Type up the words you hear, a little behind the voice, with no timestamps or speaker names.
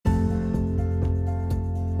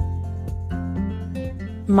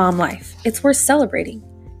Mom life, it's worth celebrating.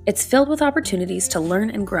 It's filled with opportunities to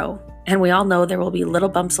learn and grow, and we all know there will be little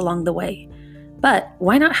bumps along the way. But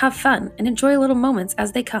why not have fun and enjoy little moments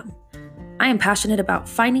as they come? I am passionate about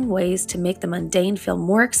finding ways to make the mundane feel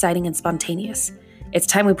more exciting and spontaneous. It's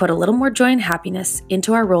time we put a little more joy and happiness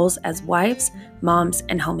into our roles as wives, moms,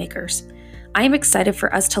 and homemakers. I am excited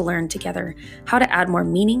for us to learn together how to add more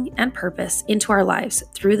meaning and purpose into our lives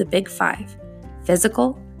through the Big Five: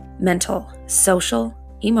 physical, mental, social,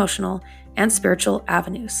 emotional, and spiritual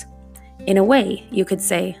avenues. In a way, you could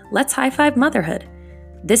say, let's high five motherhood.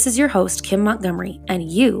 This is your host, Kim Montgomery, and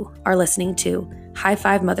you are listening to High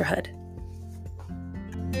Five Motherhood.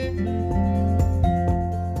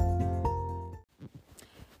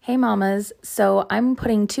 Hey mamas, so I'm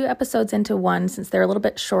putting 2 episodes into one since they're a little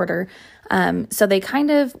bit shorter. So they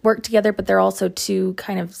kind of work together, but they're also 2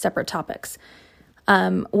 kind of separate topics.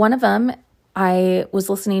 One of them, I was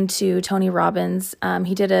listening to Tony Robbins.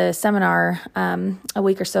 He did a seminar a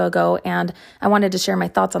week or so ago, and I wanted to share my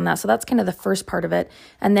thoughts on that. So that's kind of the first part of it.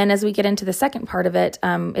 And then as we get into the second part of it,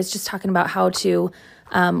 it's just talking about how to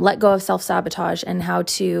let go of self-sabotage and how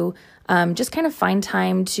to just kind of find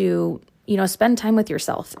time to, spend time with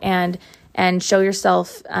yourself and show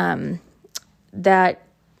yourself that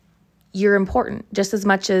you're important just as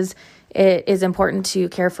much as it is important to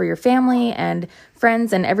care for your family and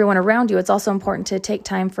friends and everyone around you. It's also important to take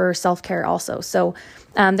time for self-care also. So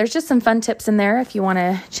there's just some fun tips in there if you want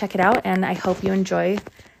to check it out, and I hope you enjoy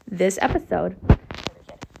this episode.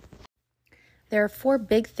 There are 4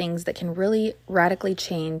 big things that can really radically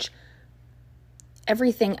change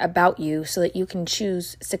everything about you so that you can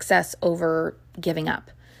choose success over giving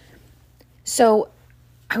up. So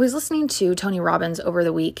I was listening to Tony Robbins over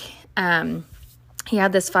the week. He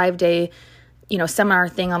had this 5-day, seminar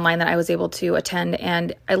thing online that I was able to attend,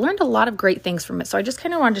 and I learned a lot of great things from it. So I just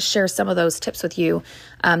kind of wanted to share some of those tips with you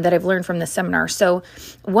that I've learned from this seminar. So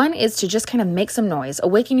one is to just kind of make some noise,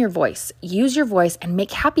 awaken your voice, use your voice and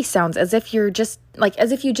make happy sounds as if you just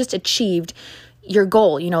achieved your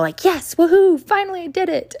goal, like, yes, woohoo, finally I did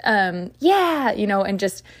it. Yeah, and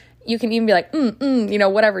just, you can even be like,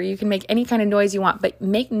 whatever. You can make any kind of noise you want, but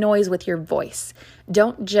make noise with your voice.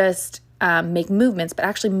 Don't just make movements, but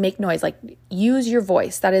actually make noise. Like, use your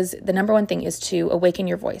voice. That is the number one thing, is to awaken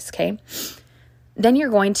your voice. Okay. Then you're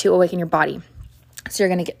going to awaken your body. So you're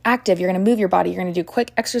going to get active. You're going to move your body. You're going to do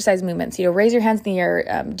quick exercise movements, raise your hands in the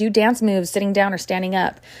air, do dance moves, sitting down or standing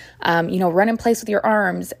up, run in place with your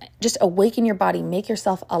arms. Just awaken your body, make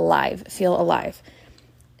yourself alive, feel alive.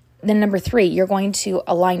 Then number 3, you're going to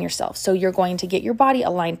align yourself. So you're going to get your body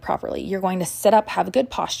aligned properly. You're going to sit up, have a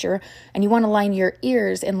good posture, and you want to line your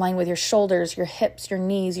ears in line with your shoulders, your hips, your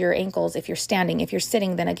knees, your ankles. If you're standing, if you're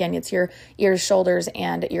sitting, then again, it's your ears, shoulders,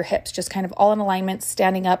 and your hips, just kind of all in alignment,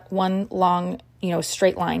 standing up, one long,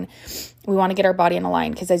 straight line. We want to get our body in a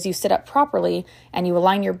line, because as you sit up properly and you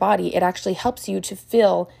align your body, it actually helps you to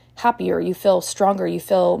feel happier, you feel stronger, you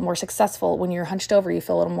feel more successful. When you're hunched over, you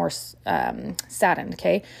feel a little more saddened,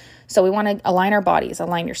 okay? So we want to align our bodies,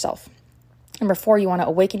 align yourself. Number 4, you want to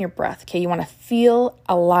awaken your breath, okay? You want to feel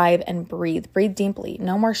alive and breathe. Breathe deeply.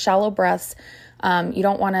 No more shallow breaths. You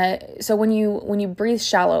don't want to, so when you breathe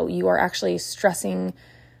shallow, you are actually stressing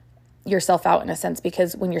yourself out in a sense,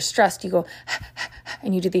 because when you're stressed, you go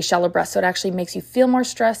and you do these shallow breaths. So it actually makes you feel more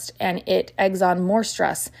stressed, and it eggs on more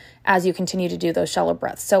stress as you continue to do those shallow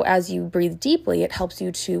breaths. So as you breathe deeply, it helps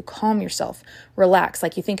you to calm yourself, relax.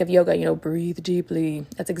 Like you think of yoga, breathe deeply.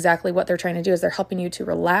 That's exactly what they're trying to do, is they're helping you to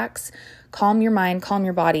relax, calm your mind, calm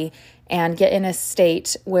your body, and get in a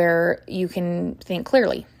state where you can think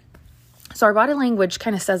clearly. So our body language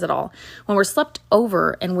kind of says it all. When we're slumped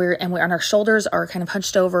over and our shoulders are kind of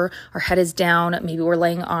hunched over, our head is down, maybe we're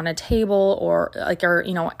laying on a table, or like our,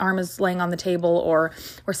 arm is laying on the table, or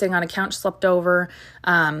we're sitting on a couch slumped over,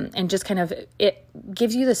 and just kind of, it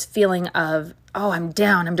gives you this feeling of, oh, I'm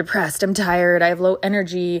down, I'm depressed, I'm tired, I have low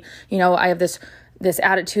energy, I have this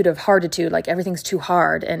attitude of harditude, like everything's too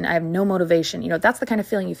hard and I have no motivation. That's the kind of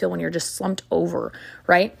feeling you feel when you're just slumped over,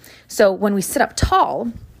 right? So when we sit up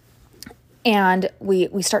tall, and we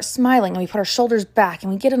start smiling, and we put our shoulders back,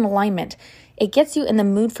 and we get in alignment, it gets you in the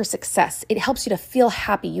mood for success. It helps you to feel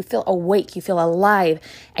happy. You feel awake. You feel alive.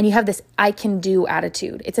 And you have this I can do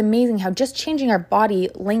attitude. It's amazing how just changing our body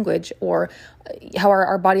language, or how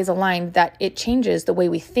our body is aligned, that it changes the way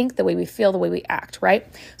we think, the way we feel, the way we act, right?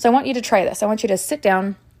 So I want you to try this. I want you to sit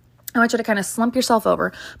down. I want you to kind of slump yourself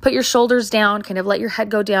over, put your shoulders down, kind of let your head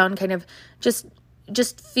go down, kind of just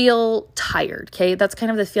feel tired, okay? That's kind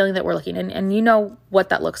of the feeling that we're looking at, and you know what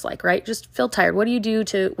that looks like, right? Just feel tired. What do you do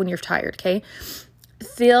when you're tired, okay?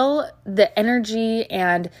 Feel the energy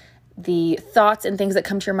and the thoughts and things that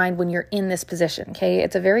come to your mind when you're in this position. Okay.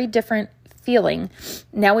 It's a very different feeling.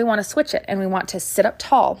 Now we want to switch it and we want to sit up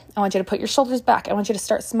tall. I want you to put your shoulders back. I want you to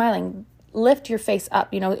start smiling. Lift your face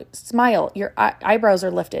up, smile. Your eyebrows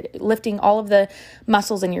are lifted, lifting all of the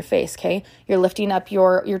muscles in your face. Okay. You're lifting up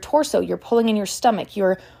your torso. You're pulling in your stomach.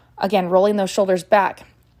 You're again, rolling those shoulders back,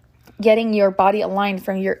 getting your body aligned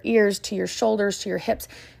from your ears to your shoulders to your hips.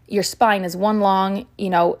 Your spine is one long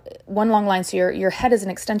line. So your head is an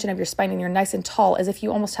extension of your spine and you're nice and tall, as if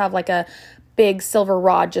you almost have like a big silver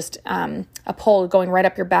rod, just a pole going right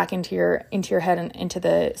up your back into your head and into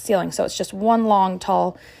the ceiling. So it's just one long,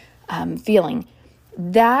 tall feeling.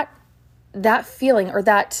 That feeling or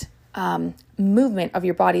that movement of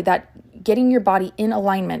your body, that getting your body in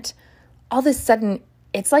alignment, all of a sudden,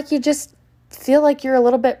 it's like you just feel like you're a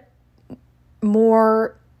little bit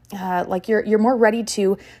more, like you're more ready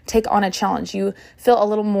to take on a challenge. You feel a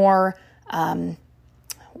little more,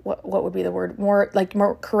 what would be the word?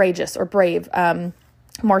 More courageous or brave,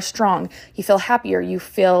 more strong. You feel happier. You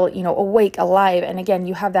feel, awake, alive. And again,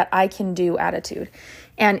 you have that I can do attitude.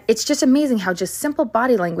 And it's just amazing how just simple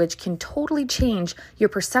body language can totally change your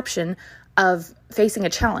perception of facing a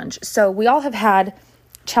challenge. So we all have had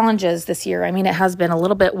challenges this year. I mean, it has been a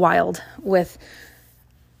little bit wild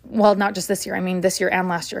not just this year. I mean, this year and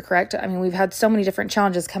last year, correct? I mean, we've had so many different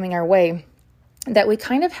challenges coming our way that we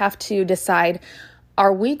kind of have to decide,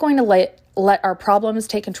 are we going to let our problems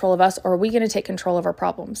take control of us, or are we going to take control of our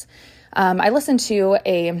problems? I listened to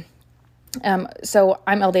so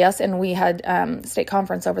I'm LDS, and we had state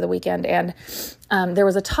conference over the weekend, and there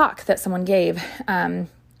was a talk that someone gave, and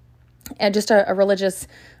just a religious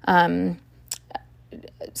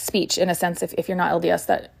speech, in a sense, if you're not LDS,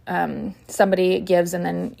 that somebody gives, and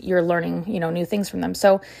then you're learning, new things from them.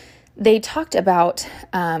 So they talked about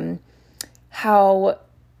how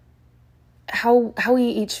we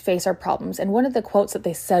each face our problems. And one of the quotes that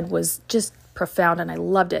they said was just profound, and I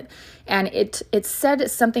loved it. And it said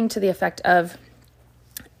something to the effect of,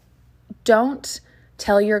 don't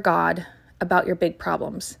tell your God about your big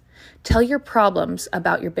problems. Tell your problems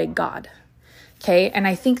about your big God. Okay. And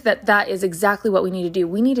I think that is exactly what we need to do.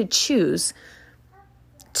 We need to choose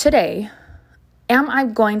today, am I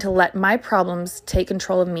going to let my problems take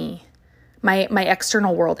control of me, my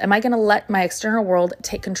external world? Am I going to let my external world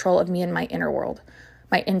take control of me and my inner world,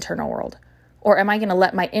 my internal world? Or am I going to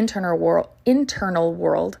let my internal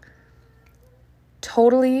world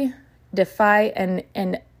totally defy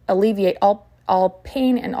and alleviate all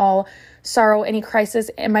pain and all sorrow, any crisis?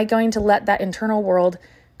 Am I going to let that internal world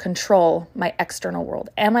control my external world?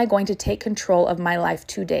 Am I going to take control of my life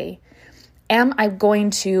today? Am I going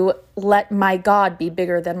to let my God be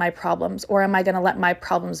bigger than my problems, or am I going to let my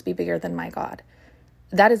problems be bigger than my God?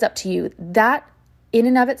 That is up to you. That in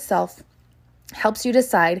and of itself helps you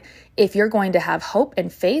decide if you're going to have hope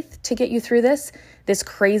and faith to get you through this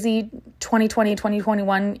crazy 2020,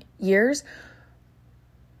 2021 years,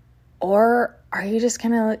 or are you just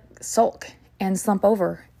going to sulk and slump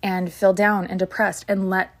over and feel down and depressed and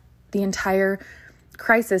let the entire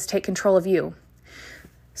crisis take control of you?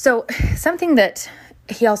 So something that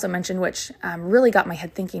he also mentioned, which really got my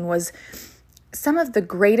head thinking, was some of the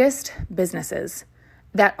greatest businesses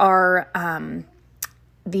that are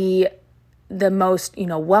the most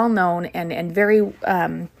well-known and very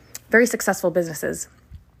very successful businesses.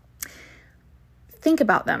 Think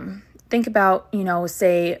about them. Think about,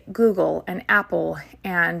 say Google and Apple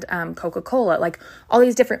and Coca-Cola, like all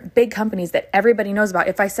these different big companies that everybody knows about.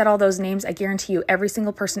 If I said all those names, I guarantee you every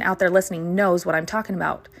single person out there listening knows what I'm talking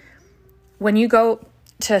about. When you go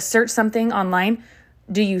to search something online,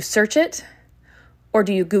 do you search it or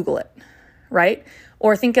do you Google it, right?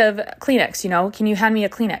 Or think of Kleenex, can you hand me a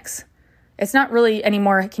Kleenex? It's not really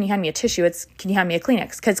anymore, can you hand me a tissue? It's, can you hand me a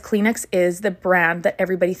Kleenex? Because Kleenex is the brand that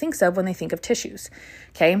everybody thinks of when they think of tissues,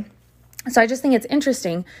 okay? So I just think it's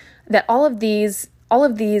interesting that all of these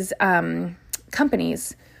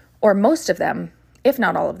companies, or most of them, if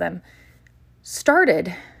not all of them,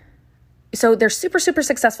 started, so they're super, super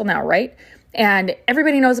successful now, right? And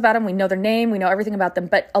everybody knows about them. We know their name. We know everything about them.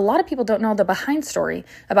 But a lot of people don't know the behind story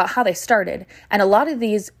about how they started. And a lot of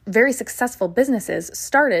these very successful businesses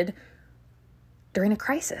started during a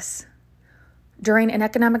crisis, during an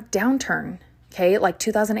economic downturn, okay, like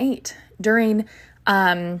 2008, during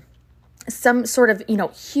some sort of,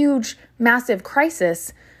 huge, massive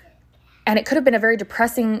crisis. And it could have been a very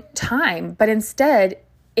depressing time, but instead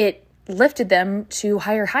it lifted them to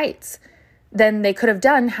higher heights than they could have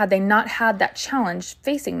done had they not had that challenge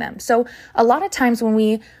facing them. So a lot of times when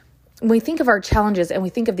we think of our challenges and we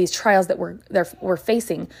think of these trials that we're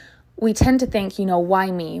facing, we tend to think,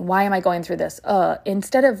 why me? Why am I going through this?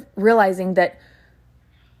 Instead of realizing that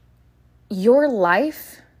your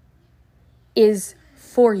life is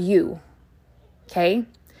for you, okay?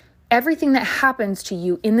 Everything that happens to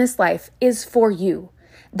you in this life is for you.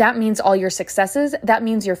 That means all your successes, that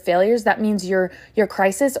means your failures, that means your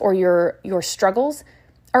crisis or your struggles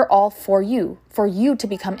are all for you to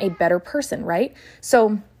become a better person, right?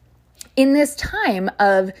 So in this time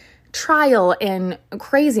of trial and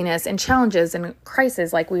craziness and challenges and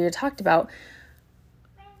crisis, like we talked about,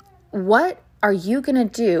 what are you going to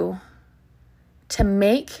do to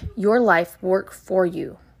make your life work for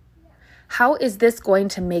you? How is this going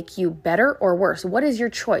to make you better or worse? What is your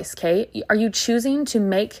choice, okay? Are you choosing to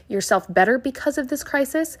make yourself better because of this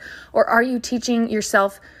crisis? Or are you teaching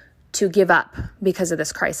yourself to give up because of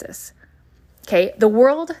this crisis? Okay, the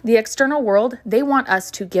world, the external world, they want us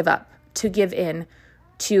to give up, to give in,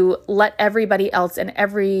 to let everybody else and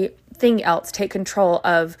everything else take control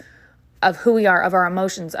of who we are, of our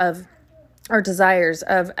emotions, of our desires,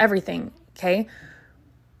 of everything, okay?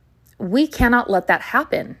 We cannot let that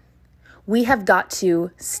happen. We have got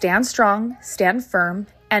to stand strong, stand firm,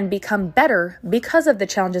 and become better because of the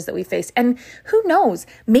challenges that we face. And who knows,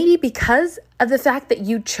 maybe because of the fact that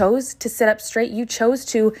you chose to sit up straight, you chose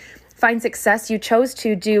to find success, you chose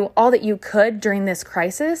to do all that you could during this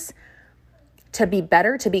crisis to be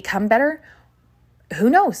better, to become better. Who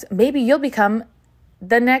knows, maybe you'll become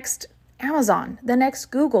the next Amazon, the next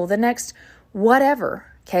Google, the next whatever,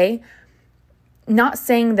 okay? Not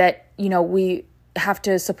saying that, we have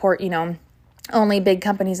to support, only big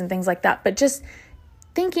companies and things like that, but just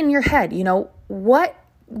think in your head, what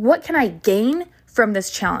can I gain from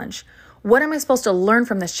this challenge? What am I supposed to learn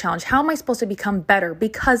from this challenge? How am I supposed to become better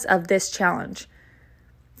because of this challenge?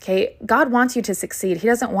 Okay, God wants you to succeed. He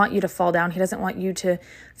doesn't want you to fall down. He doesn't want you to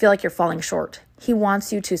feel like you're falling short. He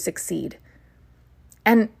wants you to succeed.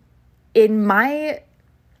 And in my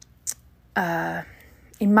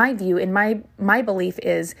view, in my belief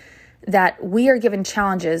is that we are given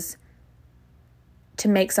challenges to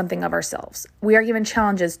make something of ourselves. We are given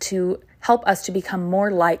challenges to help us to become more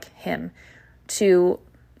like Him, to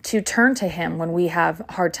turn to Him when we have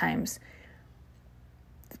hard times.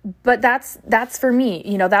 But that's for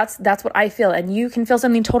me, that's what I feel. And you can feel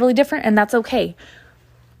something totally different, and that's okay.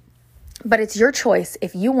 But it's your choice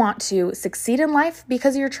if you want to succeed in life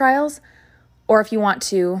because of your trials, or if you want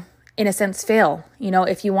to, in a sense, fail.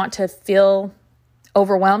 If you want to feel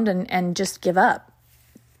overwhelmed and just give up.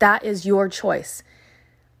 That is your choice.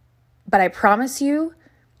 But I promise you,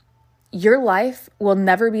 your life will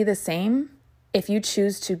never be the same if you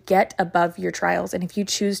choose to get above your trials and if you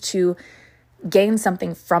choose to gain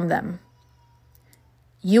something from them.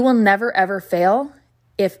 You will never ever fail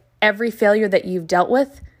if every failure that you've dealt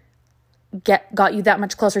with got you that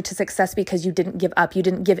much closer to success because you didn't give up, you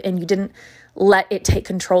didn't give in, you didn't let it take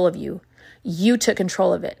control of you. You took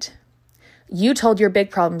control of it. You told your big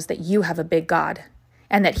problems that you have a big God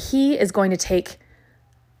and that He is going to take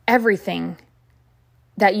everything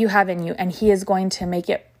that you have in you and He is going to make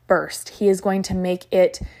it burst. He is going to make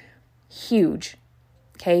it huge.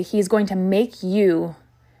 Okay? He's going to make you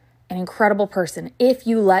an incredible person if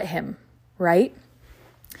you let Him, right?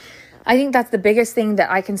 I think that's the biggest thing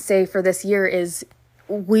that I can say for this year is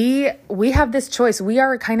we have this choice. We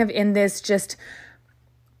are kind of in this just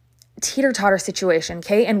teeter-totter situation,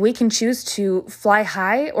 okay? And we can choose to fly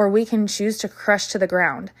high or we can choose to crush to the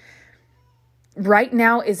ground. Right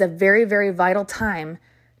now is a very, very vital time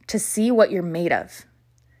to see what you're made of.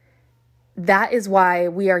 That is why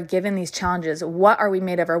we are given these challenges. What are we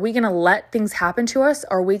made of? Are we going to let things happen to us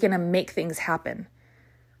or are we going to make things happen?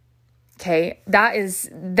 Okay, that is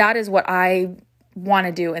what I want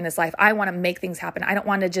to do in this life. I want to make things happen. I don't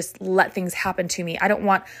want to just let things happen to me. I don't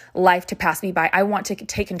want life to pass me by. I want to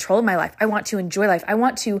take control of my life. I want to enjoy life. I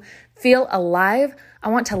want to feel alive. I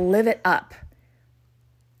want to live it up.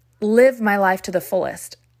 Live my life to the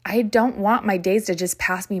fullest. I don't want my days to just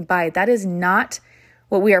pass me by. That is not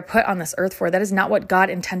what we are put on this earth for. That is not what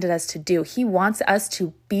God intended us to do. He wants us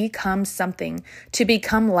to become something, to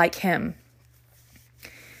become like Him.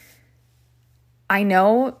 I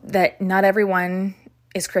know that not everyone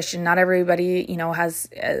is Christian. Not everybody, has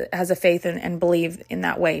a faith and believe in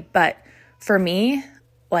that way. But for me,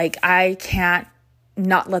 I can't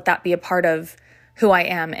not let that be a part of who I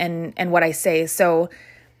am and what I say. So,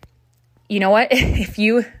 you know what? If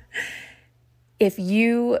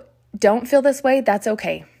you don't feel this way, that's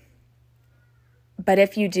okay. But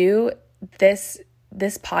if you do, this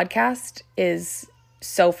podcast is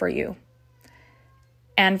so for you.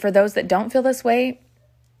 And for those that don't feel this way,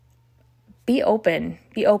 be open.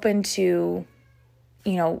 Be open to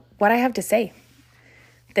what I have to say.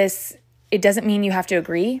 It doesn't mean you have to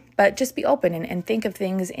agree, but just be open and think of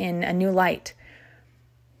things in a new light.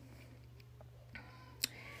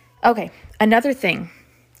 Okay, another thing.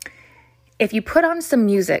 If you put on some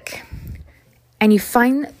music and you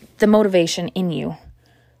find the motivation in you,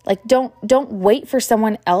 like don't wait for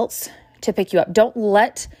someone else to pick you up. Don't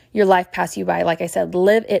let your life pass you by. Like I said,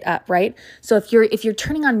 live it up, right? So if you're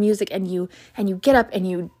turning on music and you get up and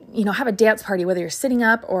you have a dance party, whether you're sitting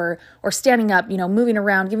up or standing up, moving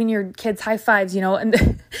around, giving your kids high fives,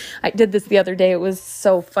 and I did this the other day. It was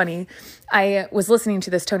so funny. I was listening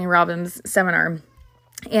to this Tony Robbins seminar.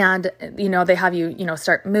 And, they have you,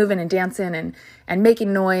 start moving and dancing and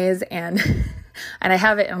making noise and I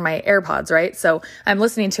have it on my AirPods, right? So I'm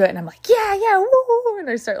listening to it and I'm like, yeah, woo. And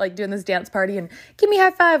I start like doing this dance party and give me a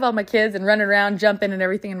high five, all my kids, and running around, jumping and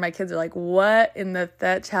everything. And my kids are like, what in the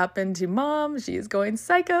fetch happened to mom? She is going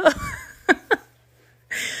psycho.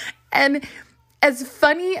 And as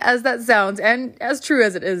funny as that sounds and as true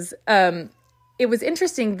as it is, it was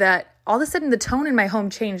interesting that all of a sudden the tone in my home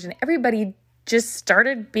changed and everybody just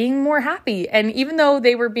started being more happy. And even though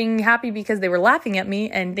they were being happy because they were laughing at me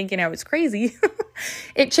and thinking I was crazy,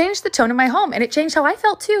 it changed the tone of my home and it changed how I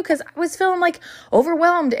felt too, because I was feeling like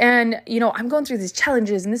overwhelmed and, I'm going through these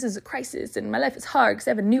challenges and this is a crisis and my life is hard because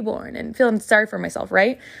I have a newborn and feeling sorry for myself,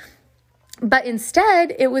 right? But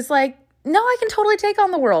instead, it was like, no, I can totally take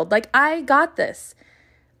on the world. Like, I got this.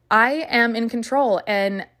 I am in control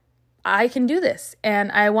and I can do this,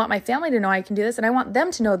 and I want my family to know I can do this, and I want them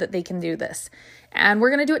to know that they can do this. And we're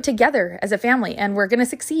going to do it together as a family, and we're going to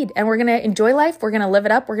succeed, and we're going to enjoy life. We're going to live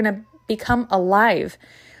it up. We're going to become alive.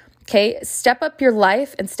 Okay? Step up your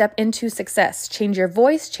life and step into success. Change your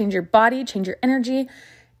voice, change your body, change your energy,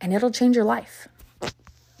 and it'll change your life.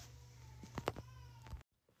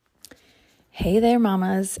 Hey there,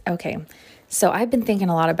 mamas. Okay. So I've been thinking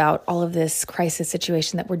a lot about all of this crisis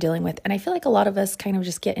situation that we're dealing with. And I feel like a lot of us kind of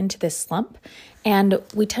just get into this slump and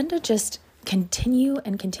we tend to just continue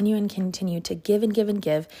to give and give and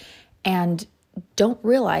give and don't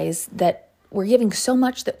realize that we're giving so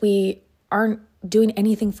much that we aren't doing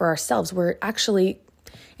anything for ourselves. We're actually,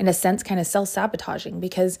 in a sense, kind of self-sabotaging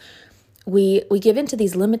because we give into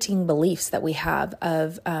these limiting beliefs that we have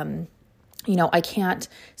of, I can't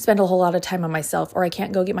spend a whole lot of time on myself, or I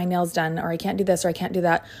can't go get my nails done, or I can't do this, or I can't do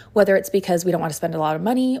that, whether it's because we don't want to spend a lot of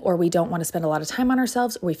money, or we don't want to spend a lot of time on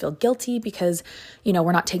ourselves, or we feel guilty because,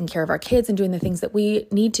 we're not taking care of our kids and doing the things that we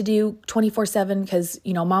need to do 24/7 because,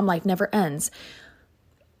 mom life never ends.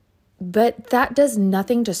 But that does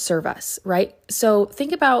nothing to serve us, right? So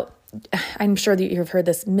think about, I'm sure that you've heard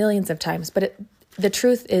this millions of times, but the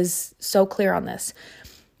truth is so clear on this.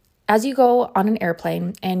 As you go on an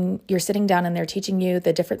airplane and you're sitting down and they're teaching you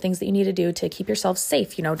the different things that you need to do to keep yourself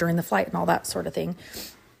safe, during the flight and all that sort of thing.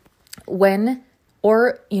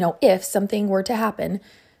 If something were to happen,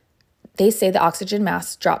 they say the oxygen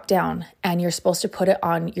masks drop down and you're supposed to put it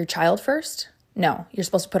on your child first. No, you're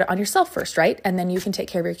supposed to put it on yourself first, right? And then you can take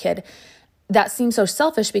care of your kid. That seems so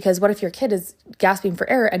selfish because what if your kid is gasping for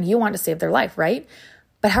air and you want to save their life, right?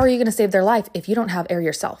 But how are you going to save their life if you don't have air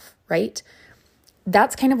yourself, right?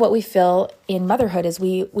 That's kind of what we feel in motherhood is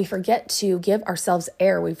we forget to give ourselves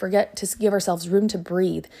air. We forget to give ourselves room to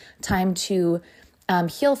breathe, time to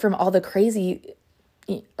heal from all the crazy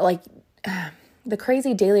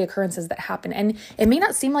daily occurrences that happen. And it may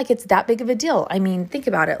not seem like it's that big of a deal. I mean, think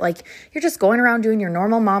about it. Like you're just going around doing your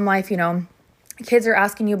normal mom life, kids are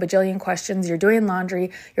asking you a bajillion questions. You're doing laundry.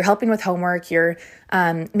 You're helping with homework. You're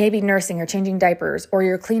maybe nursing or changing diapers, or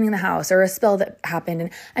you're cleaning the house, or a spill that happened. And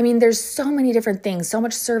I mean, there's so many different things, so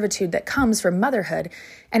much servitude that comes from motherhood.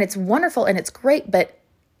 And it's wonderful and it's great. But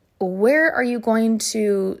where are you going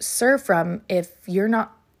to serve from if you're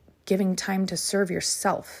not giving time to serve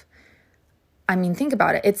yourself? I mean, think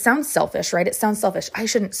about it. It sounds selfish, right? It sounds selfish. I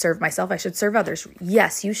shouldn't serve myself. I should serve others.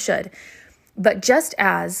 Yes, you should. But just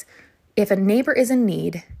as if a neighbor is in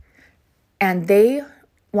need and they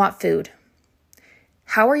want food,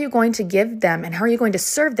 how are you going to give them and how are you going to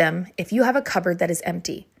serve them if you have a cupboard that is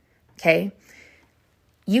empty? Okay.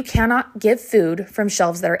 You cannot give food from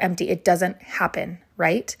shelves that are empty. It doesn't happen,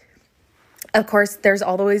 right? Of course, there's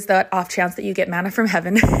always that off chance that you get manna from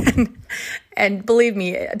heaven. And believe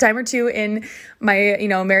me, a time or two in my,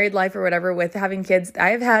 married life or whatever with having kids,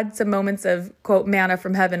 I've had some moments of quote manna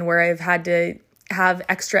from heaven where I've had to have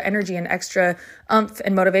extra energy and extra oomph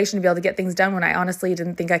and motivation to be able to get things done when I honestly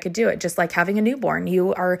didn't think I could do it. Just like having a newborn,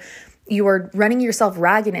 you are running yourself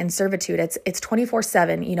ragged in servitude. It's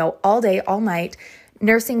 24/7, all day, all night,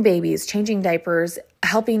 nursing babies, changing diapers,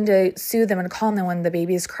 helping to soothe them and calm them when the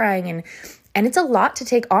baby is crying, And it's a lot to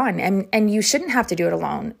take on, and you shouldn't have to do it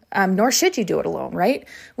alone, nor should you do it alone, right?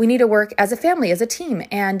 We need to work as a family, as a team,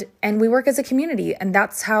 and we work as a community. And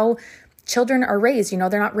that's how children are raised.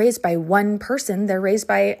 They're not raised by one person. They're raised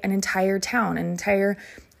by an entire town, an entire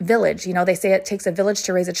village. They say it takes a village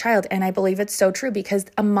to raise a child. And I believe it's so true, because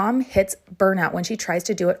a mom hits burnout when she tries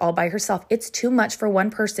to do it all by herself. It's too much for one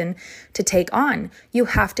person to take on. You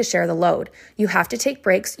have to share the load. You have to take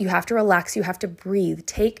breaks. You have to relax. You have to breathe.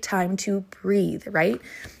 Take time to breathe, right?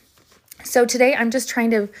 So today I'm just trying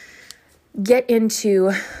to get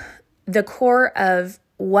into the core of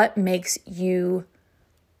what makes you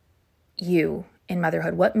in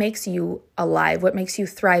motherhood, what makes you alive, what makes you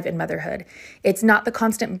thrive in motherhood. It's not the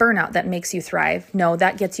constant burnout that makes you thrive. No,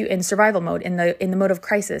 that gets you in survival mode, in the mode of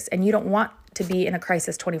crisis. And you don't want to be in a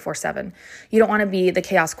crisis 24/7. You don't want to be the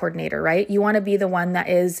chaos coordinator, right? You want to be the one that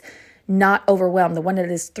is not overwhelmed, the one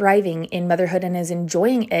that is thriving in motherhood and is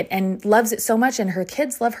enjoying it and loves it so much, and her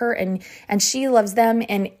kids love her and she loves them,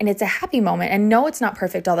 and it's a happy moment. And no, it's not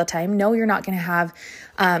perfect all the time. No, you're not going to have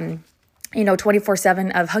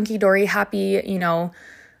 24/7 of hunky-dory, happy,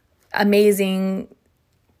 amazing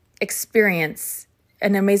experience,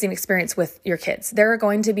 an amazing experience with your kids. There are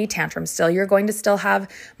going to be tantrums still. You're going to still have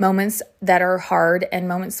moments that are hard and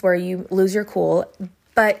moments where you lose your cool.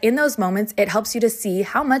 But in those moments, it helps you to see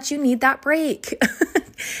how much you need that break.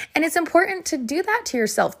 And it's important to do that to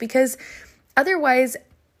yourself, because otherwise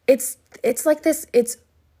it's like this, it's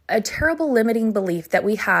a terrible limiting belief that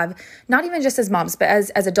we have, not even just as moms, but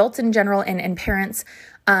as adults in general and parents.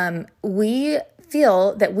 We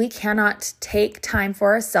feel that we cannot take time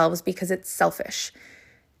for ourselves because it's selfish.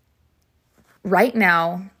 Right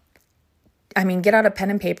now, get out a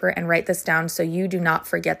pen and paper and write this down so you do not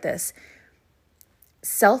forget this.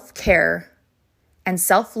 Self-care and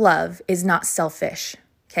self-love is not selfish,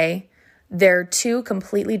 okay? They're two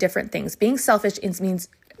completely different things. Being selfish means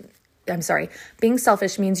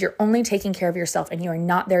you're only taking care of yourself and you are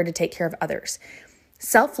not there to take care of others.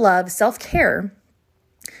 Self-love, self-care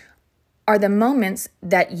are the moments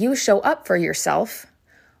that you show up for yourself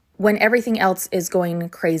when everything else is going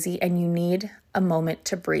crazy and you need a moment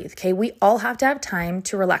to breathe, okay? We all have to have time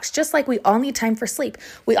to relax, just like we all need time for sleep.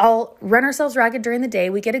 We all run ourselves ragged during the day.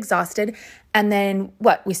 We get exhausted. And then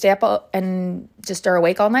what? We stay up and just are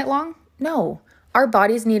awake all night long? No. Our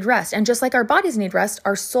bodies need rest. And just like our bodies need rest,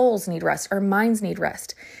 our souls need rest, our minds need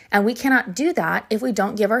rest. And we cannot do that if we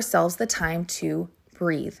don't give ourselves the time to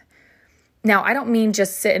breathe. Now, I don't mean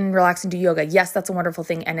just sit and relax and do yoga. Yes, that's a wonderful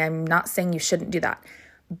thing. And I'm not saying you shouldn't do that.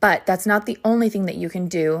 But that's not the only thing that you can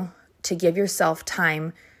do to give yourself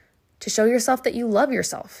time to show yourself that you love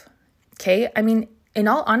yourself. Okay? In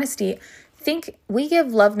all honesty, think we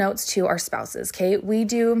give love notes to our spouses. Okay? We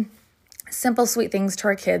do simple, sweet things to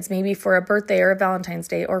our kids, maybe for a birthday or a Valentine's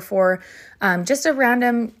Day, or for just a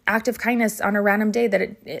random act of kindness on a random day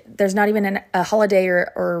that there's not even a holiday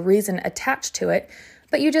or a reason attached to it,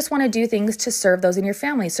 but you just want to do things to serve those in your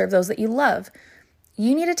family, serve those that you love.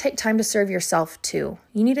 You need to take time to serve yourself too.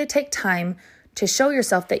 You need to take time to show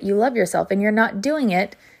yourself that you love yourself, and you're not doing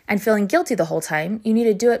it and feeling guilty the whole time. You need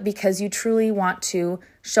to do it because you truly want to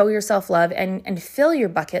show yourself love and fill your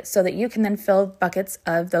bucket so that you can then fill buckets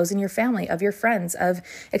of those in your family, of your friends, of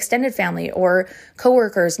extended family or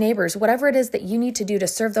coworkers, neighbors, whatever it is that you need to do to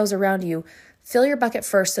serve those around you. Fill your bucket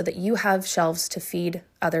first so that you have shelves to feed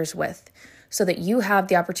others with, so that you have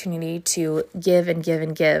the opportunity to give and give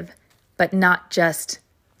and give, but not just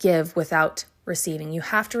give without receiving. You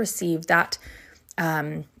have to receive that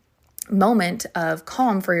moment of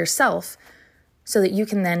calm for yourself so that you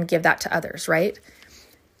can then give that to others, right?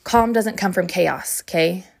 Calm doesn't come from chaos,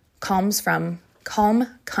 okay? Calm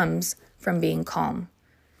comes from being calm.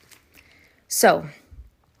 So,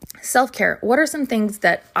 self-care. What are some things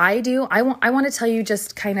that I do? I want to tell you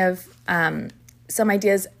just kind of some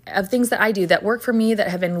ideas of things that I do that work for me, that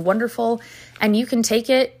have been wonderful, and you can take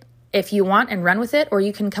it if you want and run with it, or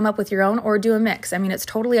you can come up with your own or do a mix. It's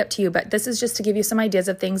totally up to you, but this is just to give you some ideas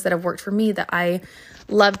of things that have worked for me that I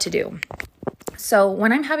love to do. So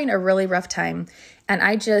when I'm having a really rough time and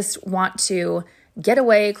I just want to get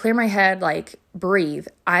away, clear my head, like breathe,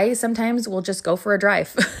 I sometimes will just go for a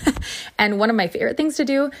drive. And one of my favorite things to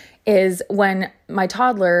do is when my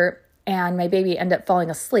toddler and my baby end up falling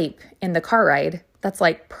asleep in the car ride. That's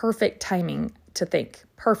like perfect timing to think.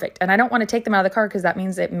 Perfect. And I don't want to take them out of the car because that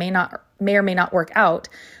means it may or may not work out.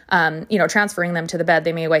 Transferring them to the bed,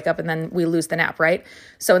 they may wake up and then we lose the nap, right?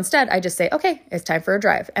 So instead I just say, okay, it's time for a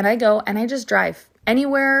drive. And I go and I just drive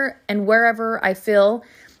anywhere and wherever I feel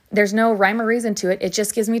There's no rhyme or reason to it. It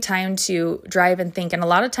just gives me time to drive and think. And a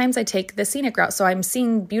lot of times I take the scenic route. So I'm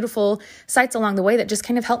seeing beautiful sights along the way that just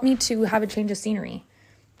kind of help me to have a change of scenery.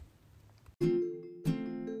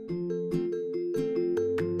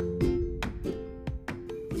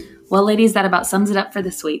 Well, ladies, that about sums it up for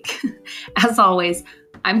this week. As always,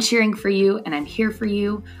 I'm cheering for you and I'm here for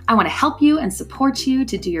you. I want to help you and support you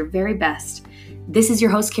to do your very best. This is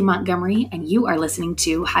your host, Kim Montgomery, and you are listening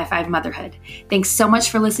to High Five Motherhood. Thanks so much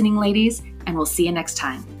for listening, ladies, and we'll see you next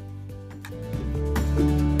time.